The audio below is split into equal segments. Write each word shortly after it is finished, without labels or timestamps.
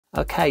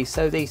Okay,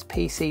 so these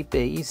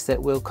PCBs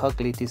that Will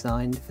Cogley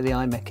designed for the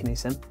eye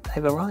mechanism,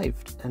 they've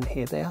arrived and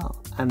here they are,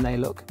 and they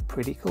look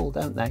pretty cool,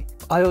 don't they?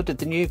 I ordered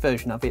the new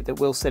version of it that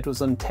Will said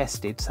was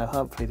untested, so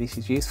hopefully this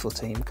is useful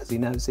to him because he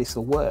knows this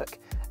will work,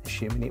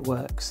 assuming it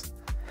works.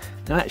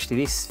 Now actually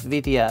this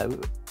video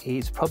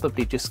is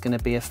probably just going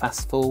to be a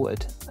fast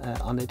forward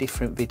on a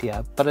different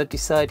video, but I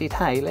decided,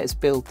 hey, let's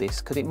build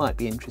this because it might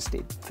be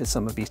interesting for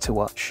some of you to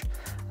watch.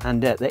 And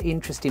the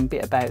interesting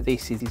bit about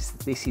this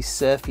is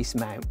surface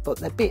mount, but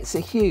the bits are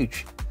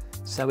huge,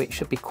 so it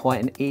should be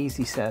quite an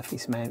easy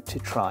surface mount to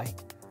try.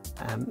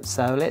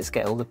 So let's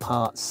get all the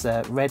parts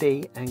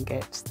ready and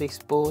get this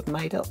board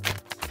made up.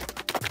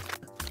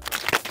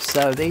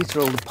 So these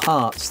are all the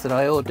parts that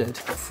I ordered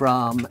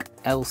from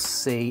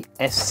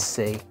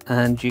LCSC,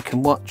 and you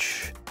can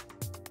watch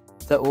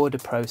the order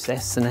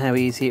process and how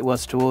easy it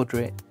was to order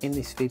it in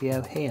this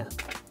video here.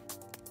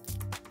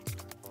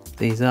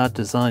 These are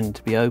designed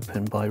to be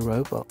opened by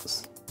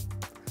robots,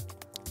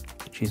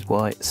 which is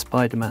why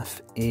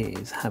Spidermaf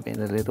is having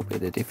a little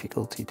bit of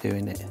difficulty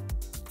doing it.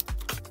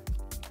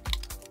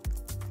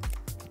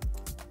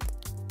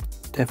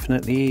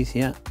 Definitely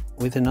easier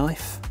with a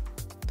knife.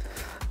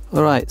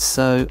 Alright,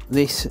 so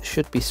this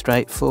should be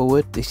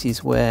straightforward. This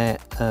is where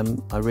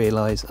I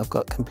realise I've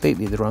got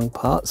completely the wrong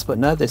parts, but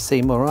no, they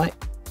seem alright.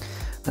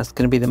 That's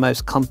going to be the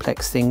most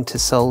complex thing to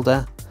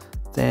solder.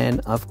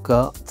 Then I've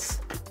got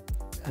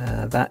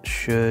that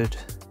should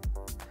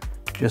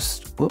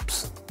just,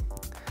 whoops,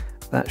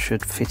 that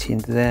should fit in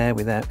there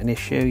without an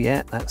issue.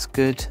 Yeah, that's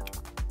good.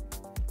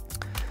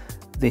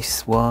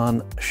 This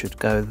one should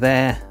go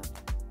there.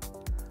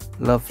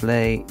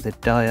 Lovely. The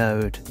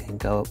diode can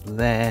go up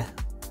there.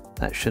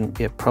 That shouldn't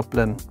be a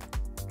problem.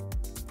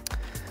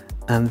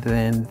 And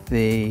then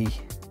this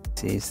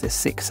is the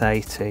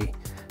 680.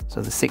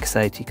 So the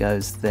 680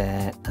 goes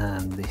there,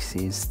 and this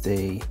is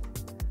the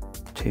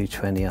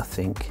 220, I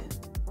think.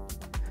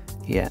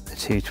 Yeah, the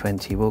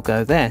 220 will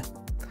go there.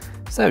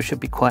 So it should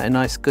be quite a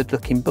nice, good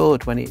looking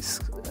board when it's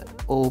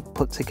all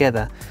put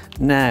together.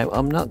 Now,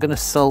 I'm not going to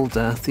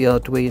solder the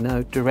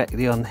Arduino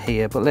directly on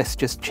here, but let's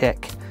just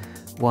check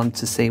one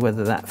to see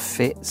whether that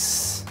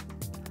fits.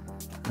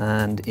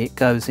 And it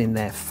goes in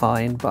there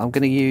fine, but I'm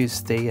going to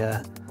use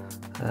the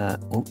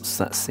oops,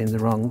 that's in the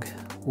wrong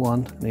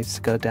one. It needs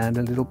to go down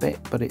a little bit,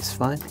 but it's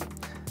fine.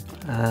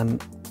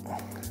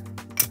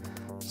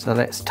 So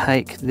let's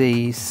take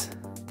these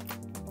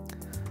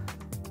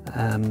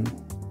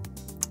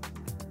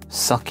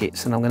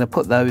sockets, and I'm going to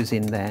put those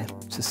in there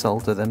to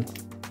solder them.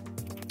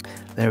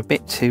 They're a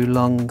bit too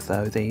long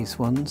though, these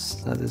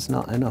ones, so there's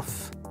not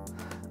enough.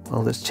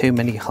 Well, there's too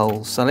many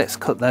holes, so let's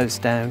cut those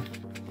down.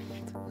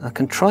 I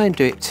can try and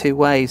do it two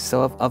ways,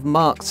 so I've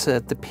marked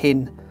the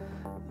pin.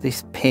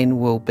 This pin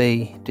will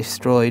be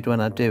destroyed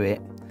when I do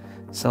it,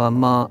 so I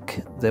mark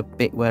the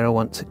bit where I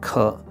want to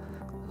cut.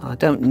 I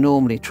don't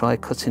normally try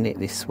cutting it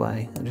this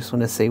way. I just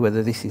want to see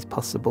whether this is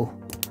possible,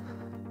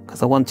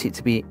 because I want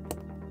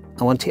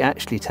it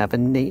actually to have a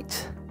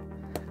neat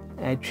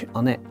edge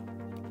on it.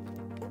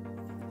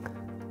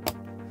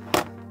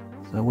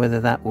 So whether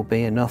that will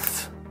be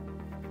enough.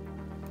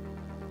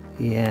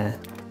 Yeah.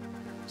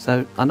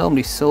 So I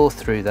normally saw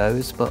through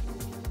those, but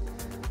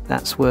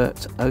that's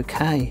worked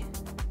okay.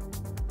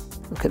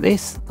 Look at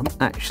this, I'm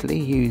actually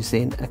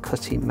using a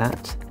cutting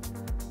mat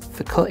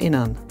for cutting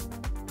on.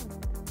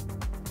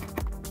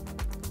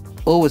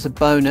 Always a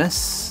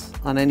bonus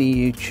on any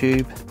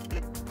YouTube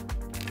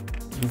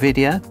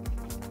video.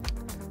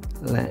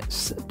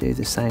 Let's do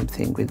the same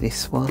thing with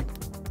this one.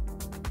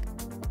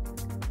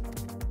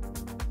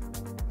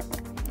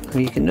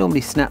 You can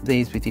normally snap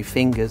these with your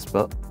fingers,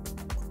 but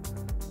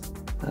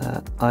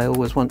I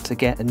always want to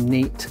get a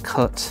neat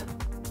cut,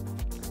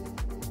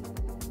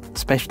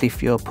 especially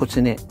if you're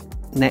putting it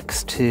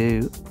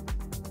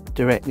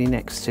directly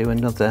next to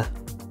another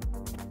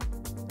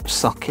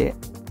socket,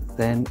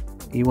 then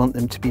you want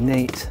them to be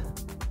neat.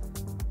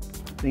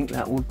 I think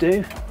that will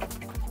do.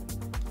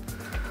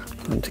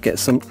 I want to get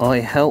some eye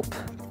help,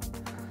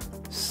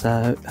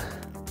 so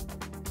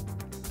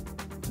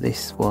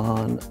this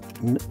one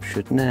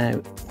should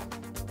now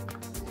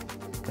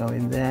go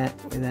in there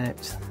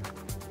without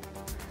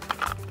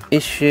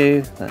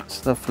issue.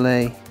 That's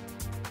lovely,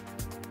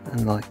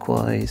 and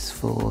likewise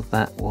for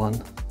that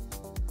one.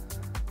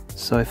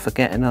 So if I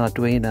get an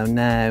Arduino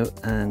now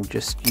and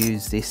just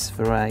use this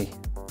for to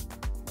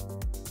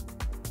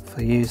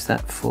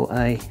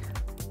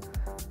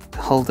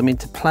hold them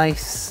into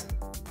place,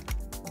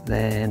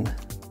 then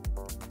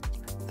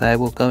they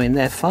will go in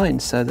there fine,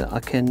 so that I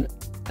can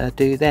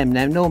do them.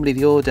 Now normally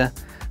the order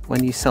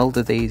when you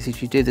solder these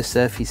is you do the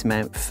surface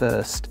mount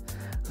first.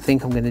 I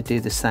think I'm going to do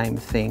the same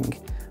thing,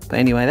 but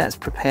anyway, that's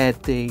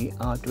prepared the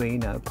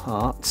Arduino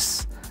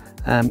parts.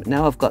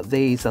 Now I've got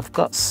these, I've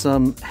got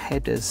some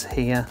headers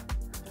here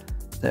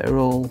that are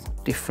all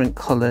different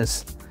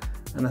colours,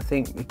 and I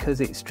think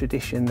because it's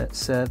tradition that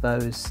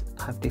servos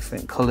have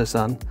different colours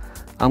on,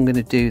 I'm going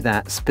to do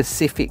that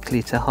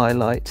specifically to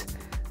highlight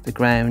the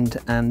ground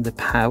and the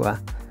power,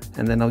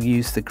 and then I'll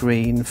use the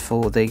green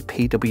for the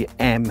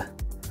PWM.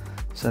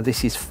 So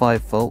this is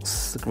 5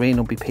 volts, the green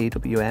will be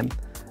PWM,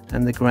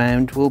 and the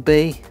ground will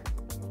be,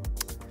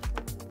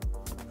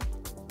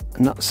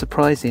 not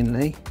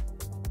surprisingly,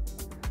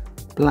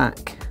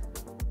 black.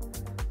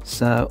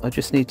 So I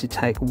just need to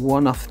take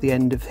one off the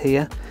end of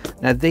here.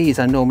 Now these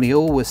I normally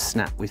always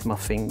snap with my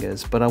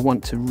fingers, but I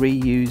want to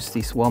reuse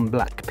this one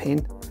black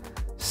pin.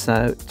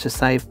 So to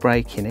save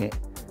breaking it,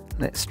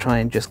 let's try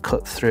and just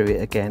cut through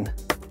it again.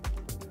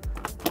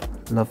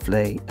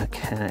 Lovely,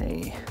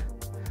 okay.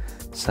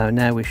 So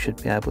now we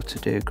should be able to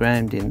do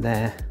ground in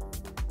there,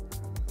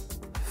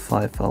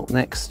 5 volt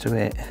next to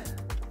it,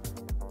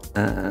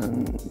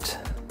 and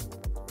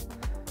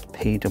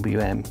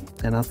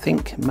PWM. And I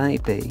think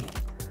maybe,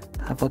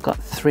 have I got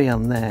 3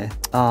 on there?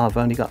 Ah, I've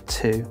only got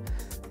 2.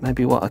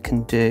 Maybe what I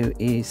can do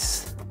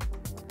is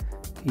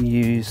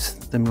use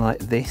them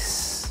like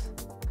this.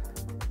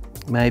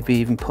 Maybe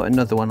even put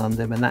another one on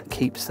them, and that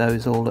keeps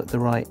those all at the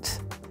right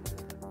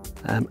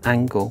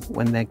angle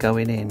when they're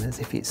going in, as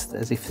if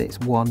it's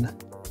one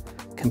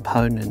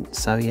component.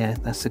 So yeah,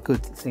 that's a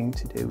good thing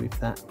to do with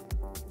that.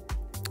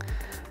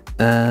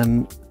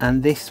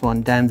 And this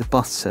one down the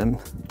bottom.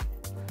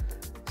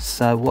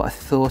 So what I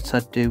thought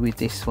I'd do with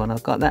this one,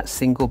 I've got that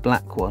single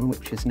black one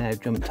which has now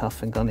jumped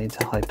off and gone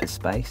into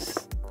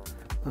hyperspace.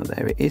 Oh,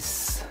 there it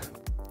is.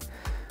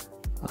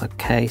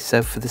 Okay,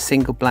 so for the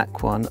single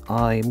black one,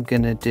 I'm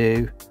going to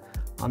do,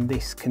 on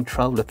this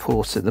controller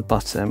port at the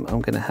bottom,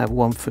 I'm going to have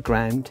one for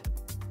ground,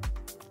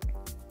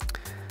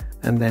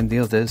 and then the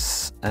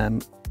others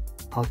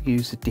I'll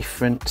use a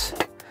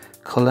different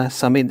colour.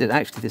 So I mean,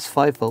 actually there's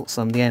 5 volts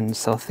on the end,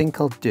 so I think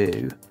I'll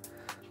do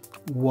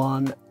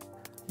one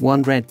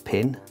red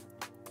pin,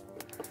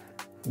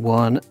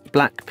 one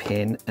black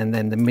pin, and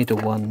then the middle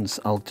ones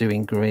I'll do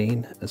in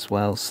green as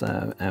well.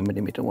 So how many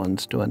middle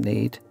ones do I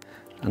need?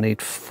 I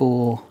need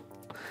 4.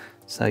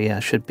 So yeah, I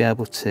should be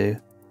able to,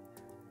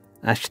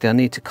 actually I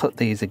need to cut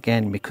these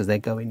again because they're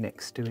going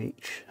next to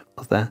each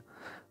other.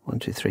 1,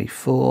 2, 3,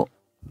 4.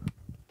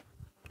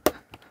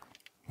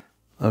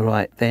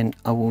 Alright, then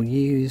I will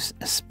use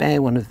a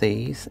spare one of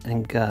these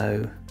and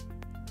go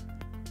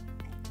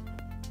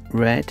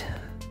red,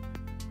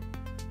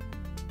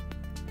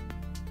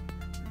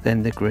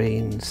 then the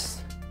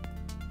greens,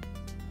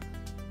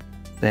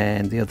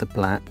 then the other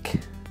black,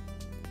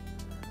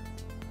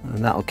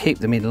 and that'll keep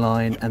them in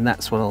line, and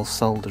that's what I'll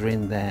solder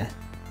in there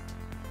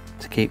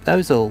to keep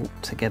those all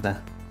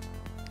together.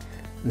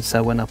 And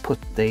so when I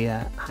put the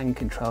hand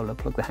controller,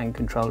 plug the hand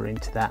controller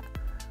into that,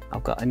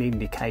 I've got an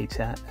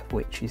indicator of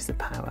which is the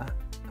power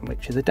and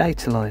which are the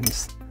data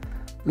lines.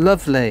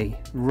 Lovely.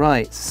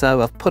 Right,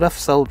 so I've put off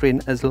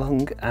soldering as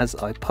long as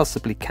I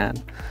possibly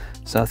can.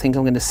 So I think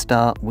I'm going to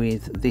start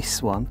with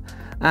this one,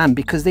 and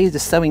because these are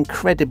so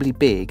incredibly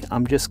big,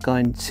 I'm just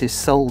going to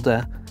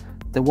solder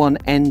the one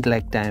end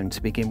leg down to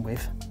begin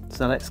with.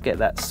 So let's get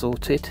that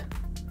sorted.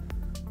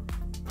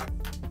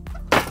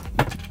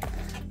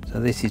 So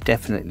this is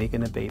definitely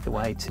going to be the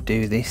way to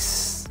do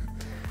this.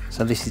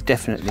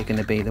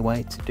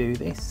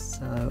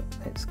 So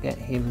let's get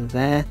him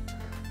there.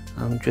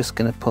 I'm just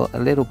going to put a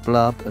little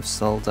blob of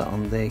solder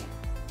on the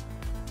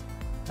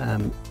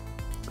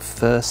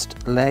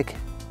first leg,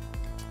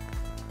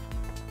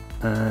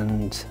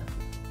 and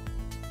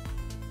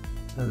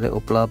a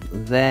little blob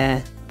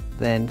there.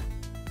 Then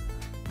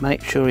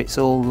make sure it's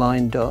all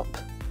lined up,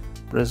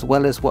 but as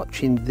well as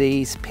watching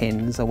these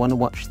pins, I want to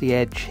watch the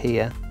edge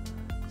here,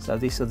 so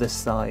this other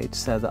side,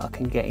 so that I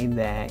can get in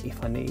there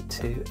if I need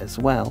to as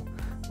well,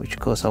 which of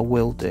course I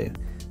will do.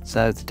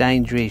 So the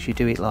danger is you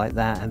do it like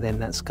that and then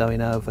that's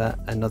going over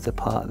another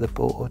part of the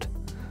board.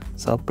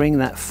 So I'll bring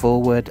that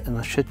forward, and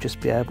I should just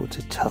be able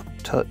to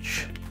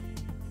touch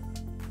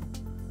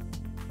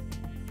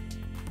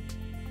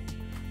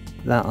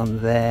that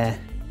on there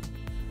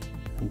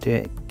and do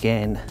it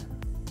again.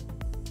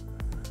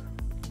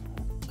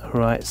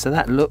 Alright, so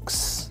that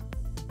looks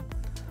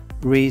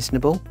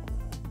reasonable.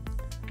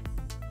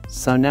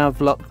 So now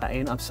I've locked that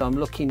in, so I'm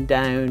looking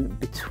down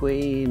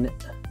between,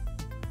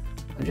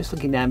 I'm just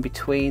looking down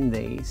between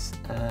these,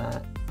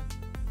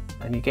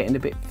 and you're getting a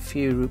bit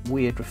few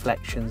weird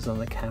reflections on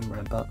the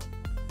camera, but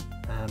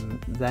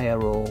they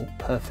are all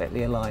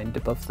perfectly aligned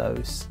above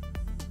those.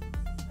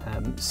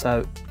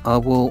 So I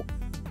will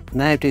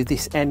now do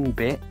this end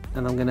bit,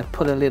 and I'm going to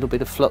put a little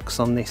bit of flux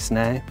on this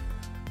now.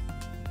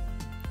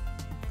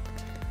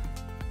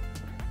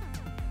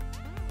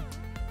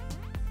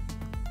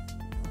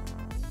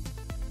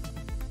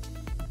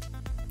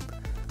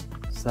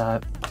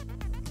 So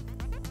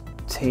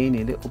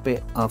teeny little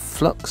bit of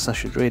flux. I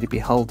should really be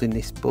holding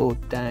this board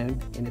down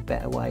in a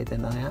better way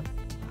than I am.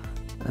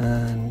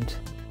 And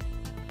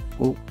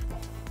oh,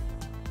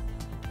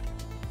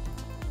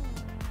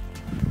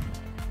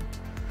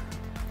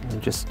 I'm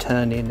just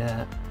turning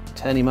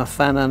my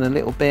fan on a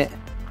little bit,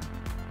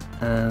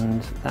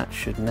 and that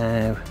should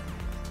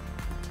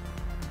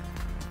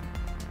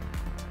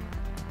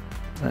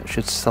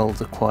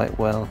solder quite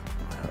well,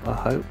 I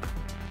hope.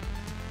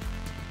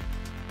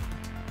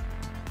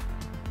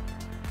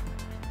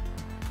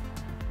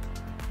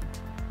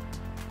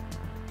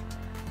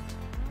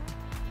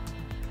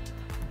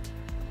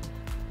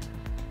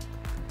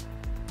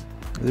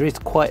 There is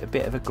quite a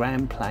bit of a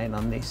ground plane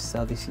on this,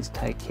 so this is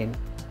taking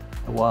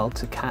a while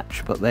to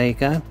catch, but there you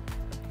go.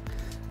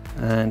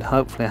 And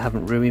hopefully I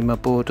haven't ruined my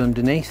board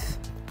underneath.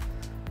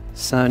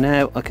 So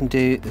now I can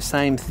do the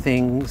same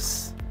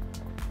things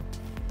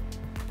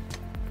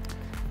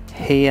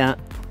here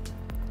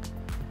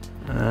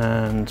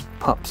and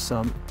pop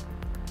some.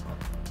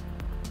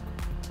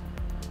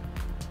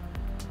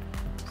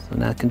 So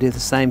now I can do the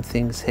same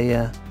things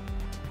here,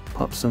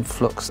 pop some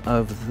flux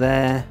over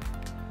there.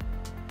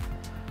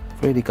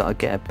 I've really got to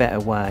get a better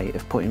way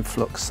of putting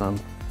flux on.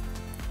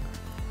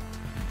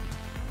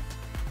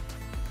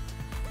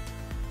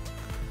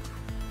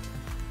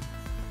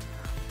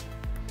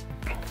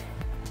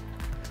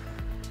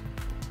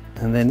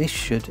 And then this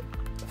should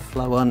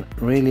flow on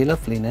really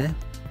lovely now.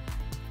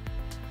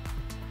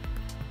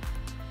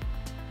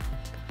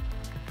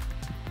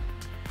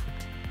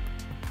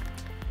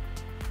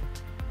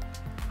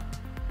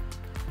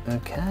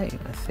 Okay,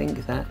 I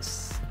think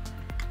that's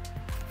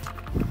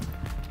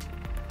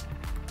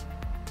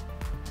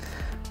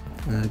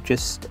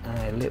just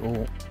a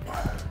little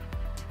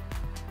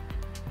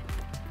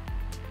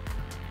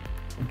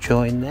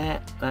join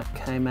there. That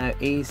came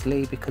out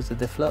easily because of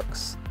the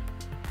flux,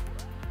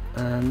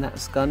 and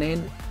that's gone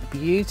in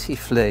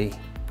beautifully.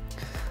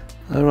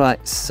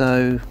 Alright,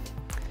 so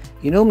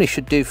you normally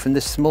should do from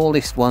the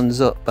smallest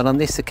ones up, but on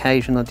this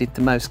occasion I did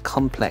the most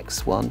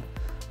complex one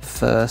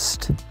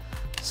first.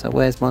 So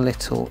where's my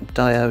little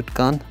diode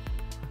gone?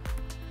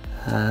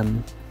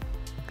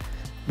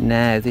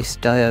 Now this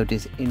diode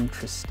is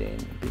interesting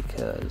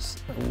because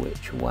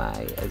which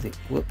way has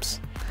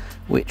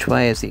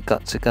it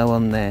got to go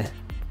on there?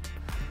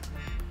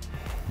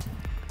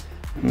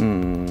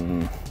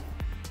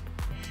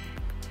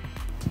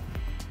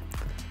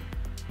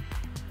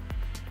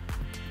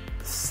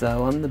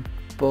 So on the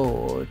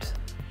board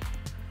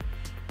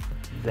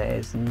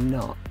there's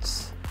not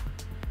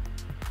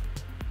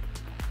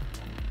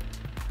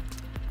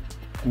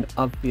an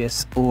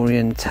obvious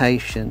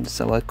orientation,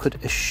 so I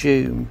could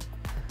assume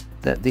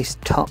that this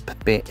top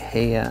bit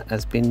here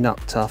has been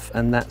knocked off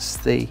and that's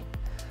the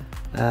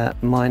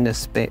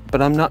minus bit,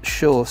 but I'm not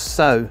sure,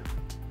 so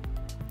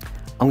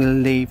I'm going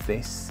to leave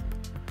this.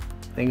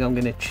 I think I'm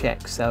going to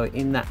check. So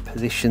in that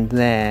position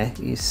there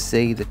you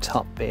see the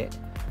top bit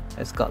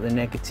has got the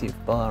negative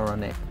bar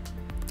on it,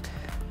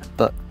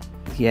 but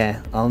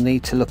yeah, I'll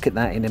need to look at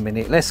that in a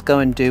minute. Let's go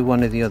and do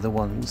one of the other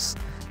ones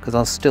because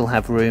I'll still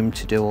have room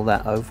to do all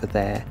that over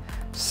there.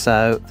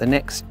 So the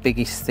next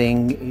biggest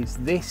thing is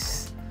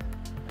this.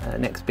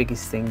 Next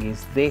biggest thing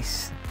is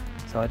this.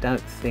 So I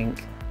don't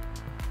think.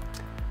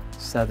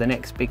 So the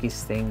next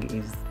biggest thing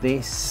is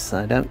this.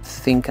 I don't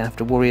think I have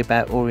to worry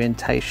about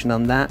orientation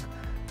on that.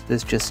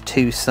 There's just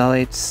two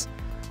sides.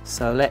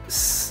 So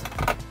let's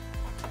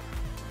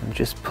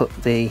just put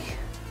the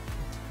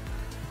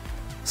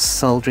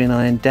soldering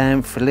iron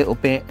down for a little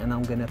bit, and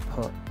I'm going to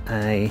put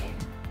a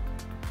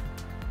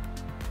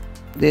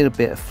little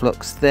bit of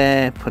flux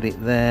there, put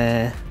it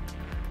there.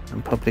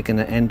 I'm probably going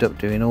to end up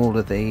doing all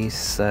of these,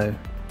 so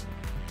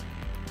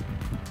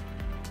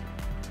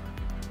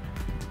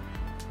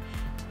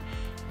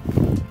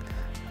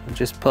I'll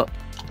just put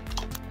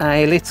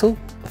a little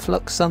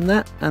flux on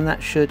that, and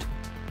that should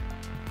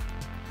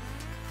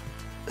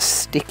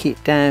stick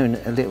it down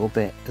a little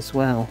bit as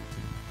well.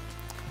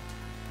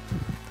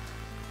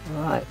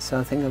 Alright, so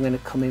I think I'm going to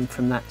come in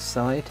from that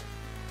side,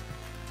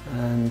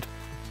 and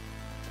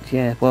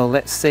yeah, well,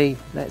 let's see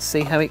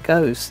how it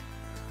goes.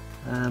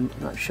 I'm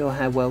not sure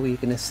how well you're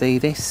going to see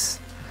this.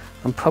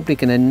 I'm probably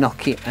going to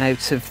knock it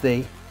out of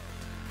the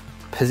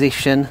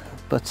position,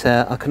 but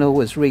I can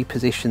always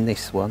reposition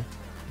this one.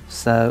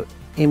 So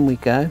in we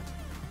go.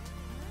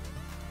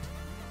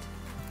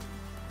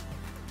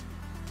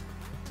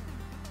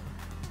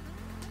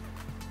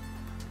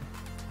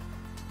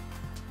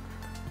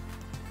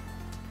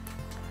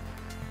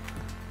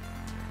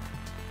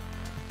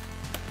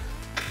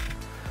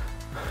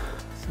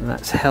 So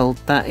that's held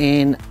that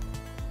in,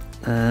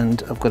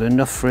 and I've got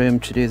enough room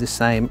to do the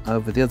same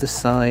over the other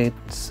side.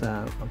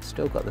 So I've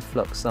still got the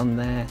flux on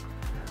there.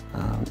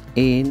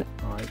 In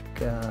I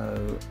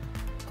go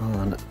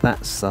on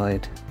that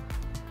side.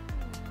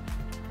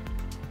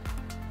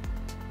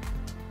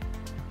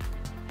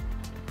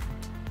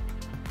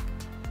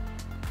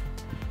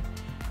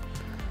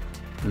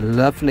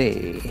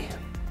 Lovely.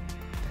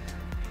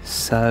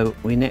 So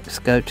we next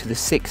go to the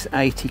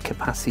 680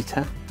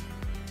 capacitor.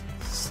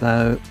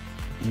 So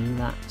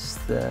that's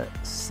the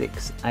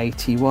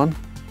 681,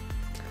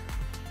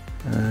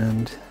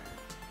 and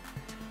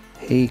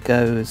he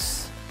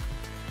goes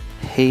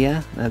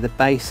here. Now the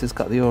base has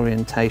got the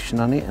orientation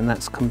on it, and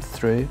that's come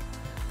through.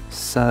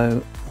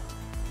 So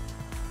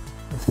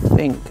I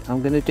think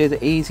I'm going to do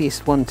the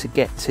easiest one to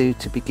get to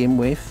begin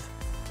with,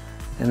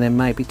 and then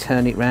maybe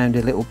turn it round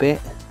a little bit.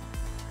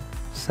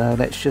 So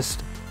let's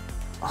just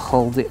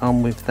hold it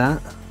on with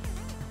that.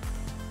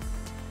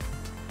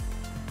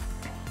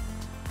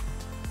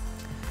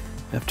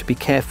 You have to be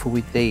careful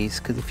with these,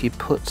 because if you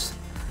put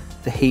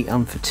the heat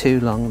on for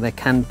too long they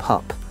can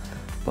pop.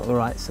 But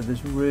alright, so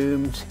there's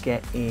room to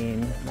get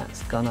in.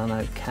 That's gone on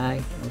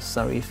okay. I'm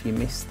sorry if you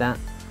missed that.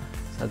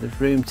 So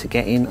there's room to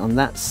get in on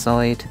that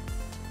side,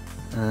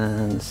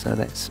 and so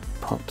let's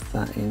pop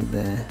that in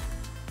there.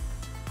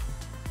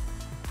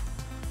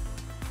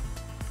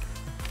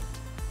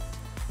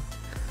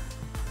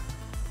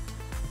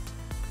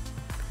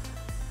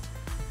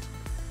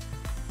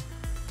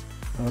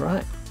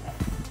 Alright,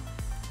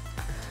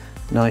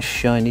 nice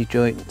shiny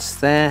joints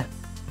there.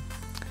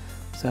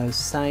 So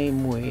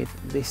same with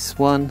this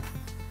one.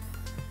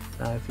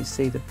 Now if you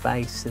see the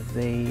base of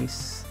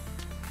these,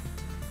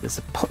 there's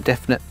a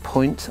definite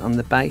point on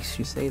the base.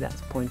 You see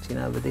that's pointing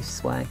over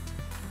this way,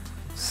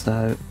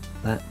 so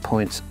that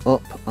points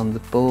up on the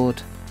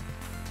board.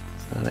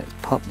 So let's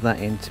pop that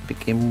in to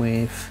begin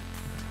with.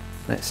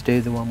 Let's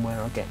do the one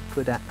where I get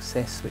good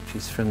access, which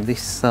is from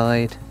this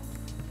side.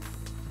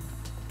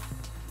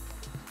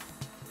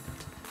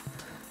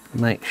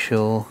 Make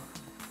sure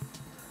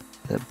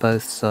that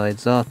both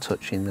sides are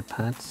touching the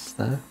pads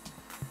though.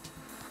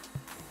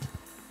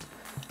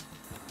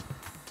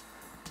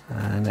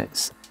 And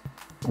let's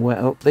wet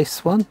up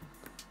this one.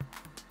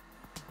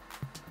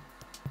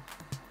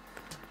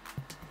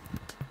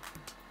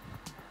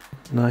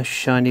 Nice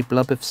shiny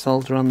blob of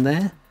solder on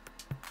there.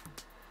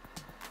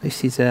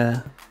 This is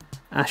a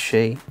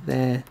ashy,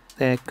 they're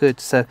good.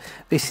 So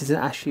this is an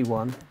ashy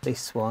one,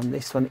 this one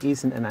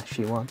isn't an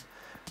ashy one.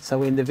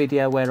 So in the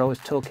video where I was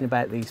talking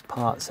about these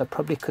parts, I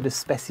probably could have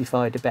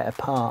specified a better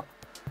part.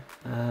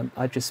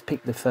 I just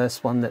picked the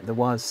first one that there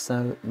was,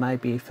 so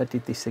maybe if I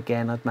did this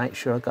again I'd make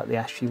sure I got the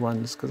ashy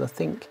ones, because I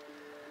think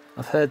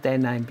I've heard their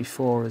name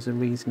before as a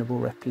reasonable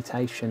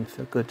reputation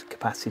for good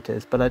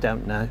capacitors, but I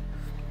don't know.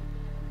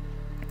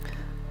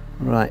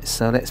 Right,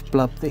 so let's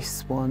blob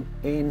this one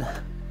in. I'll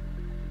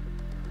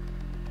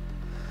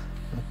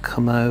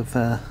come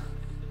over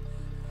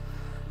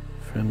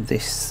from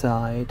this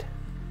side.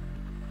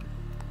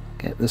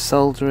 Get the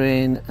solder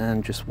in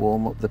and just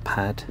warm up the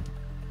pad.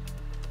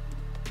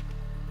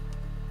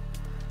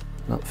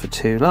 Not for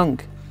too long.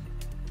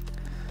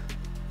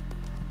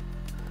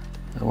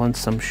 And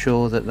once I'm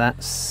sure that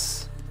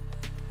that's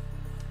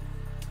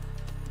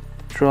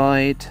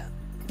dried,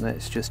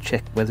 let's just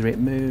check whether it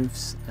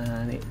moves,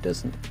 and it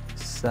doesn't.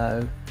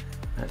 So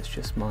that's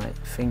just my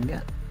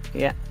finger.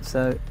 Yeah,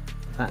 so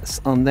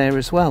that's on there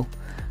as well,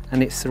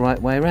 and it's the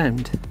right way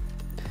around.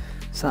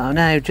 So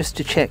now just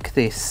to check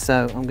this,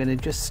 so I'm going to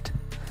just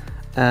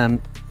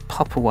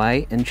pop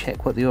away and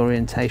check what the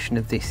orientation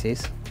of this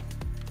is.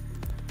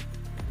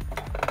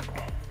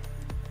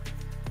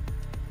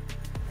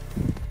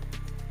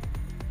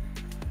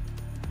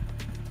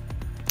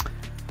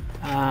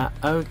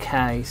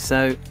 Okay,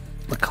 so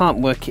I can't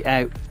work it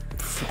out.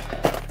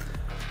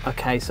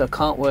 Okay, so I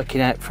can't work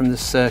it out from the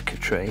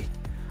circuitry,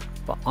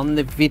 but on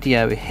the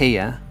video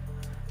here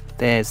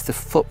there's the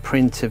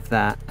footprint of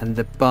that, and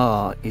the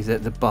bar is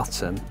at the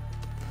bottom.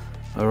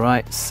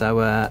 Alright,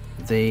 so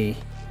the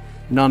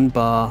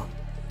non-bar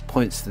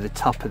points to the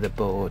top of the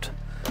board.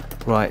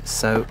 Right,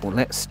 so well,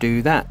 let's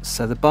do that.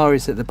 So the bar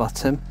is at the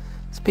bottom.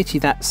 It's a pity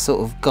that's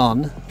sort of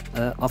gone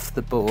off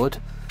the board,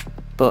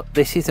 but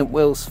this isn't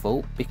Will's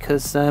fault,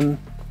 because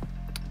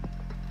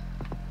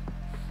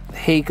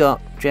he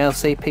got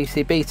JLC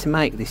PCB to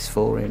make this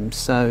for him.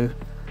 So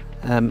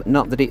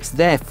not that it's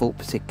their fault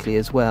particularly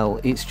as well,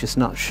 it's just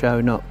not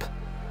shown up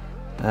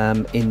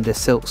in the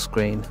silk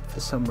screen for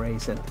some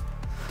reason.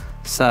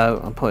 So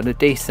I'm putting a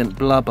decent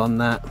blob on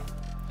that.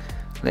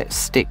 Let's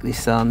stick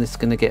this on. This is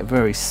going to get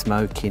very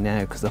smoky now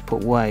because I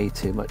put way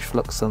too much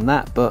flux on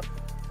that, but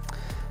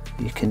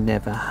you can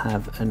never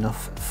have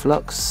enough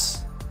flux,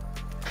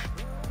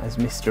 as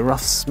Mr.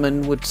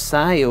 Rossman would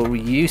say, or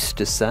used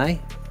to say.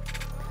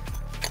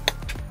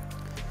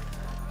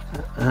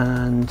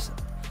 And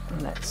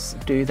let's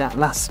do that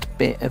last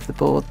bit of the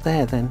board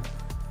there then.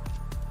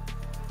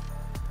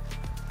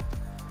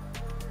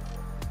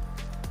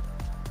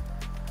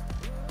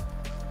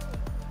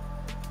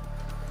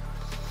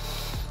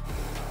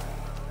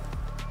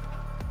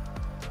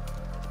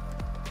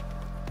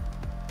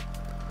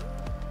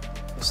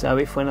 So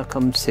if when I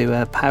come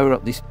to power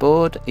up this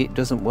board it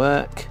doesn't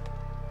work,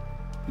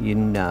 you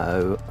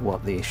know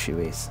what the issue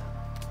is.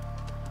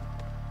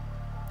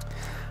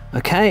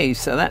 Okay,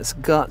 so that's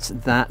got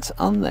that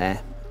on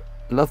there.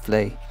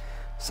 Lovely.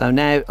 So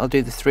now I'll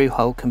do the through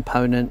hole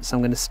components. I'm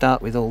going to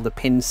start with all the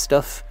pin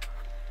stuff,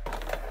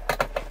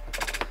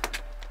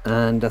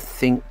 and I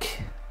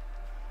think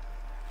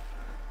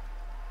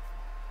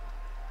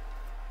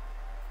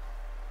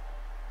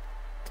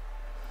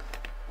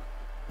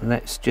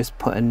let's just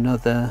put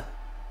another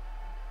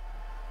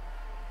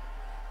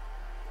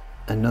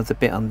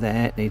bit on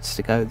there. It needs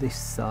to go this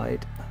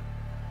side.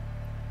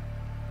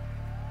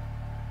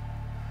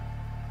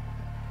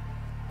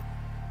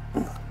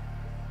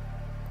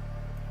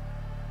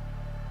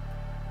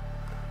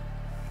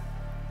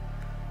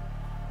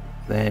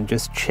 Then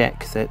just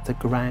check that the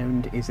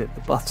ground is at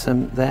the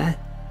bottom there,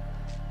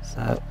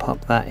 so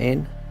pop that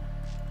in.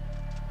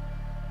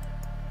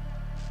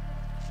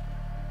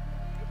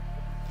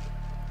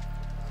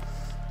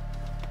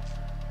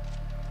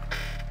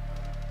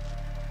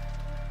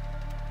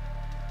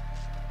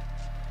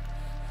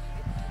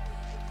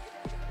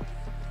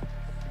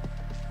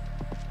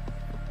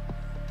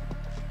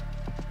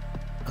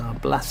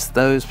 blast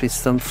those with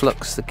some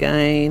flux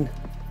again.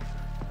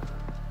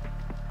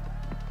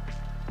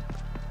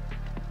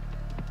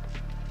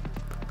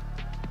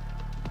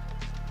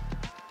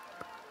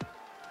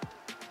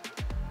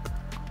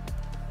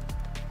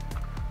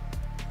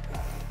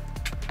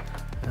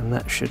 And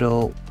that should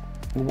all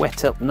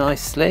wet up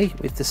nicely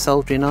with the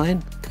soldering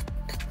iron.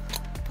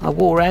 I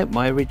wore out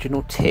my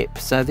original tip,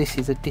 so this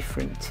is a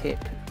different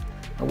tip.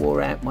 I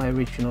wore out my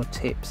original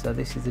tip, so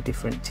this is a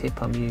different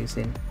tip I'm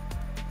using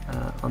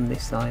on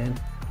this iron.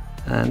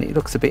 And it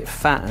looks a bit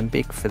fat and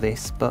big for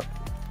this, but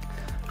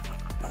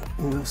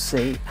we'll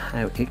see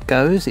how it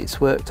goes. It's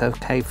worked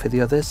okay for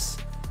the others.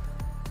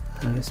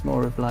 And it's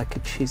more of like a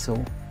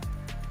chisel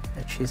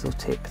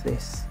tip,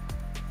 this.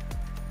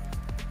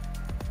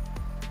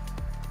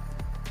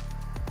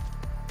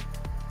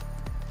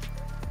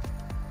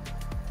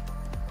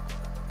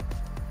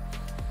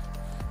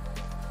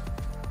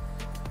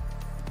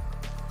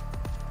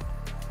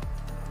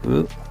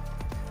 Ooh,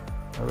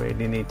 I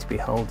really need to be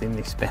holding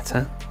this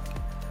better.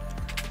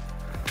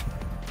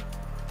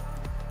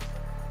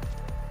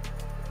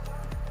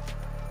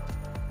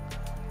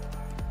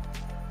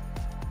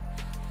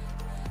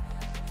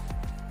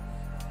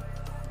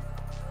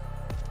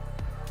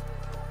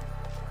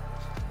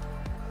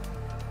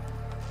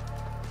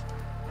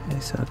 Okay,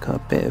 so I've got a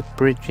bit of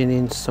bridging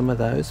in some of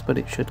those, but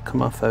it should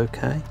come off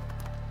okay.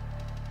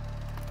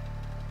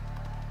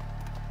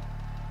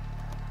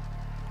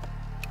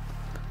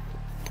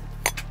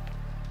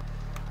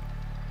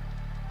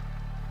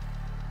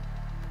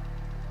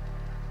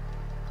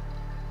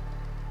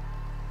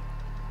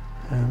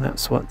 And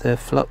that's what the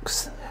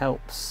flux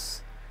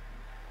helps.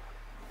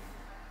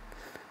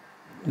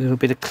 A little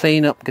bit of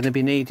cleanup going to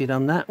be needed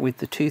on that with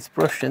the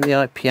toothbrush and the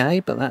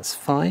IPA, but that's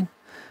fine.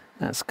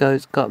 That's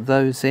got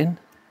those in.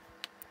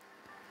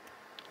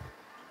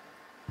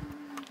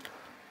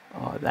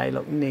 Oh, they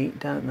look neat,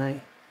 don't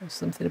they? There's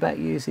something about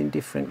using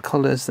different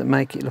colours that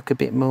make it look a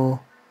bit more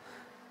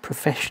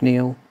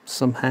professional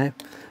somehow.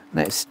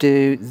 Let's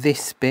do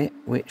this bit,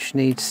 which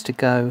needs to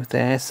go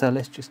there. So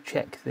let's just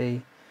check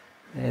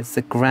there's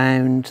the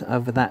ground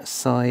over that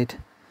side.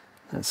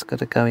 That's got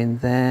to go in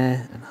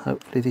there, and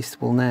hopefully this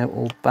will now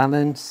all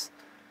balance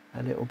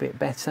a little bit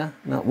better.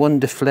 Not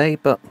wonderfully,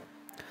 but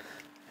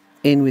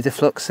in with the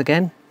flux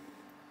again.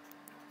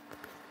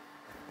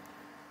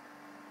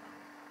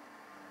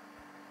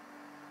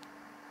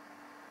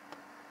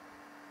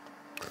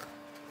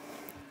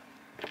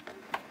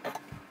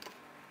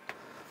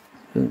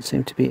 Doesn't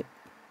seem to be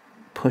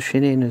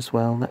pushing in as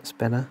well. That's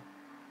better.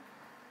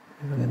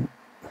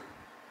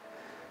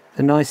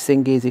 The nice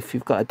thing is, if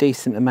you've got a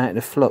decent amount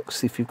of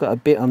flux, if you've got a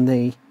bit on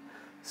the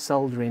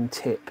soldering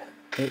tip,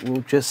 it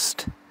will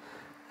just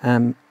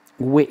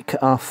wick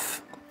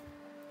off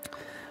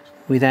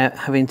without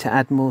having to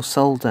add more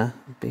solder,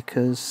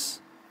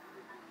 because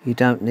you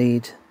don't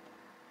need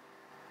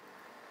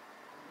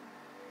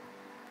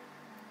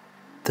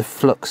the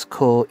flux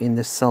core in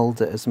the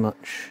solder as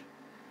much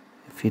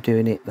if you're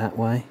doing it that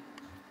way.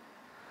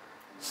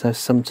 So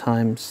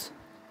sometimes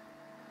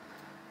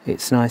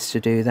it's nice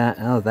to do that.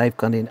 Oh, they've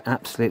gone in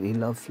absolutely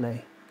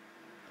lovely.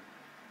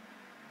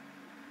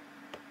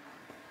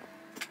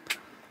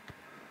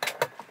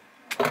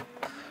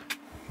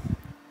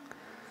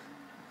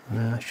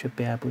 Now I should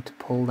be able to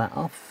pull that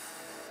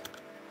off.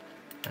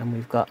 And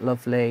we've got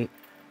lovely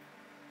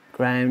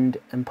ground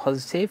and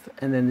positive,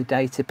 and then the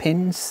data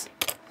pins.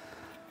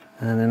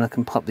 And then I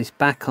can pop this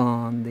back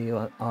on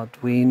the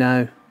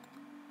Arduino.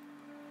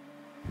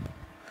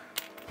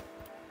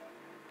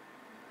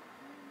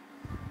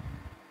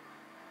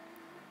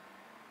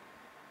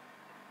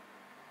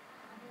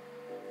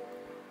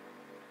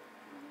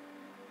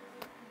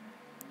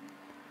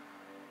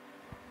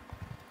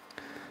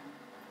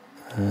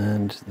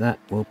 And that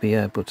will be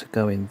able to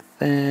go in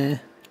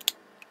there.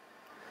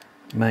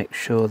 Make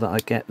sure that I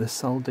get the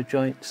solder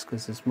joints,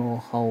 because there's more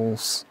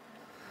holes.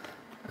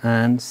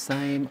 And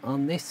same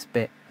on this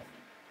bit.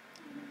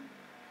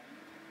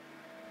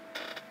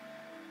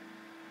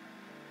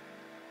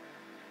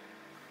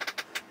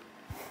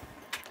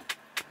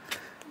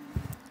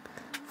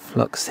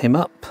 Flux him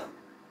up.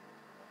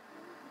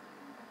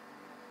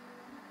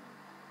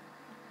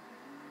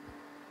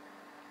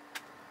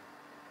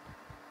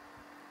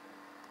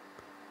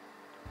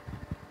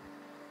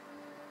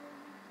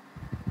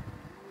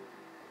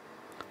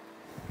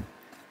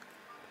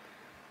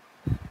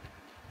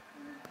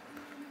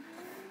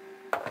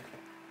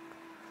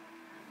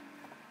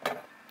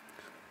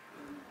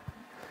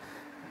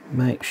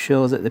 Make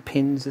sure that the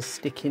pins are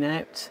sticking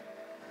out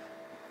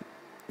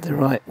the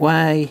right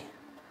way.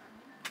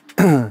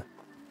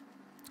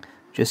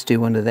 Just do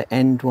one of the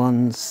end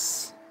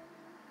ones,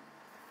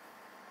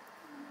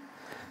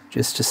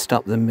 just to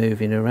stop them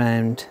moving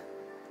around.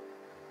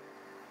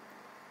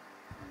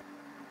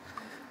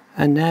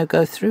 And now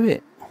go through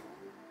it.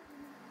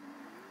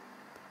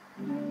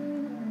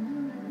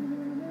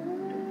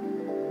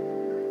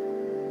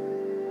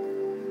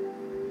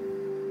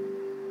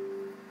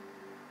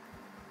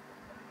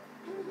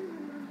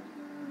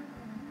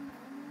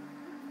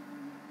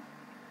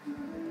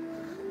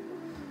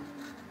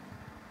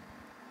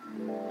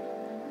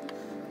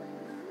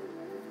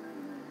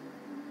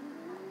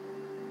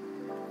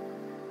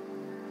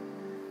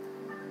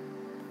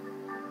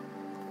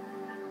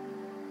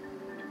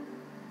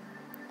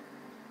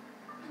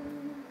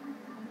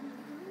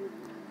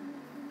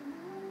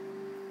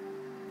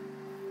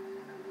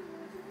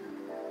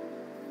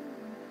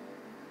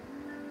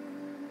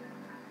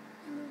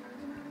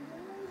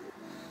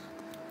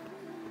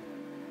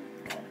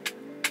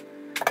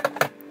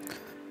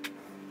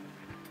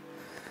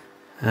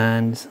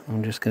 And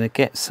I'm just going to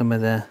get some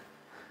of the,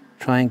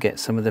 try and get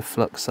some of the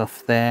flux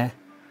off there.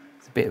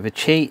 It's a bit of a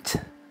cheat.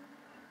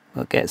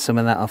 I'll get some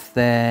of that off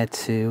there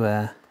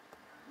to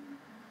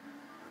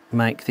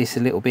make this a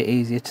little bit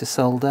easier to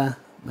solder.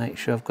 Make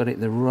sure I've got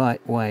it the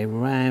right way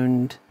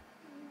round,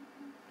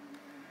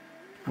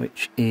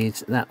 which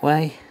is that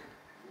way.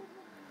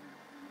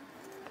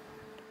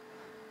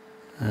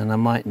 And I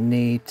might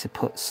need to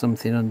put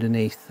something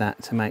underneath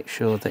that to make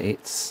sure that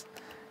it's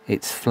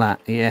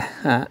flat.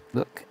 Yeah,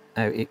 look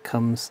how it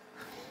comes.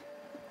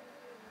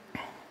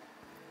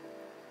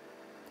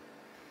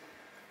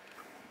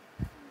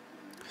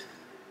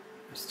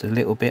 Just a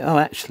little bit. Oh,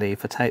 actually,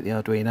 if I take the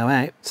Arduino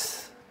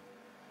out,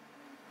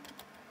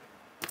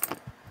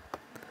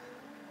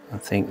 I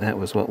think that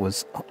was what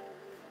was,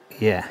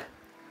 yeah.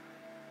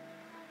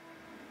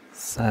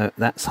 So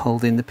that's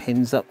holding the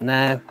pins up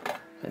now.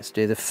 Let's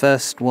do the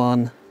first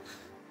one.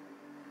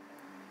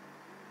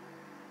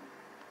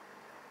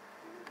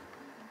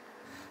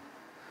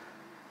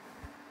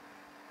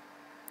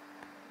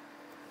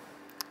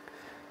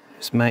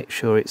 Just make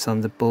sure it's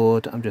on the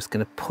board. I'm just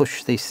going to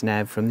push this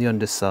now from the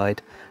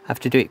underside. I have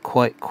to do it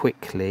quite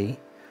quickly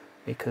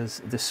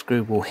because the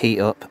screw will heat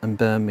up and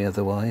burn me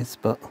otherwise,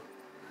 but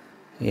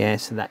yeah,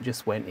 so that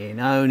just went in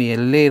only a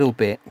little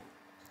bit,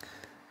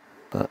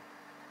 but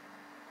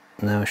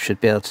now I should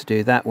be able to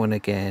do that one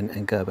again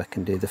and go back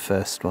and do the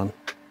first one.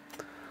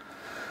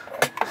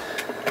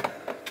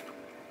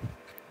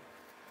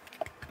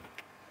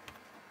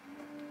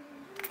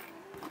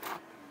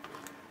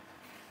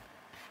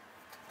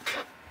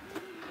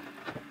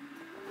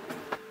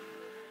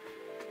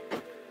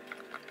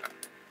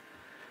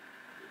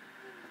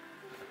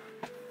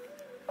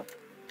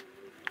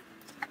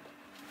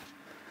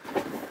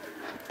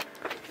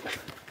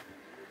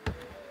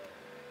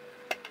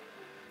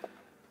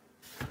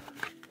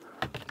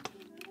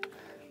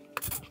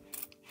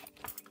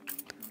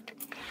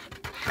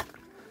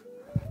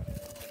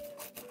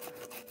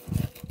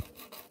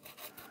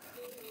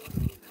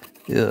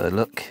 Yeah,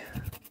 look,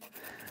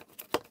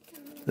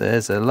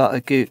 there's a lot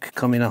of gook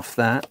coming off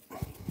that.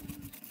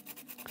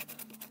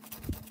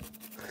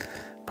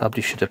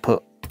 Probably should have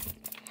put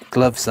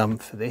gloves on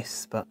for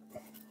this, but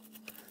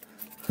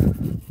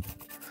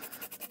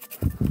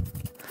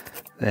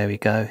there we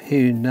go.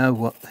 Who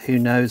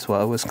knows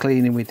what I was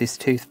cleaning with this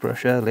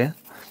toothbrush earlier.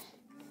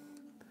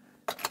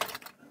 I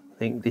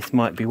think this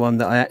might be one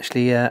that I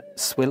actually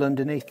swill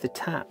underneath the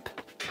tap.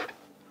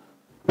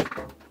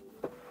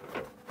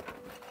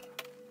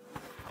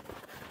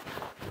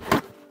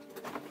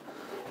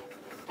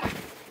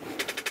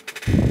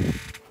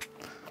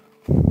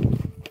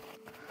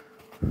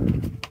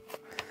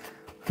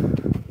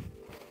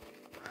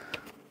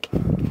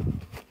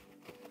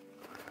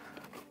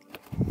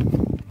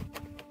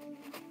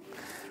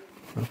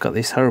 I've got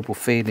this horrible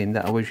feeling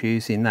that I was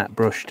using that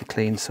brush to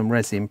clean some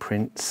resin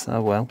prints.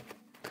 Oh well.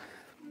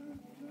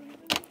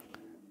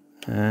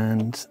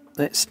 And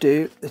let's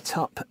do the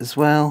top as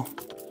well.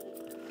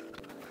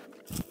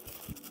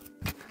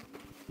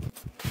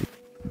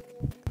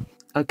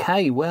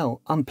 Okay,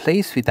 well, I'm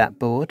pleased with that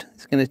board.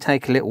 It's going to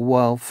take a little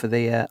while for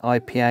the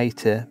IPA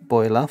to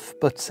boil off,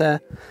 but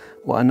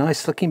what a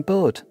nice looking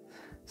board.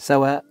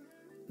 So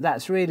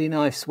that's really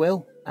nice,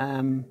 Will.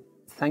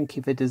 Thank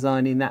you for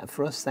designing that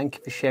for us. Thank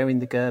you for sharing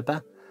the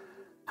Gerber.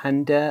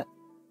 And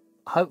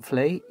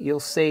hopefully you'll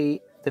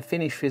see the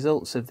finished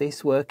results of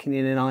this working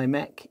in an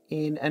Eyemech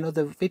in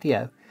another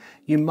video.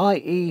 You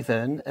might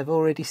even have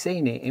already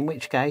seen it, in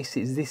which case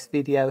it's this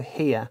video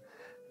here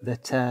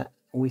that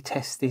we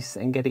test this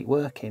and get it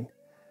working.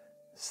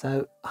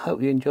 So I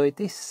hope you enjoyed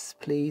this.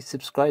 Please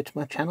subscribe to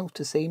my channel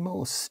to see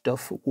more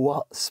stuff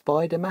what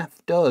Spidermaf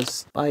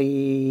does.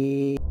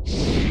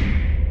 Bye.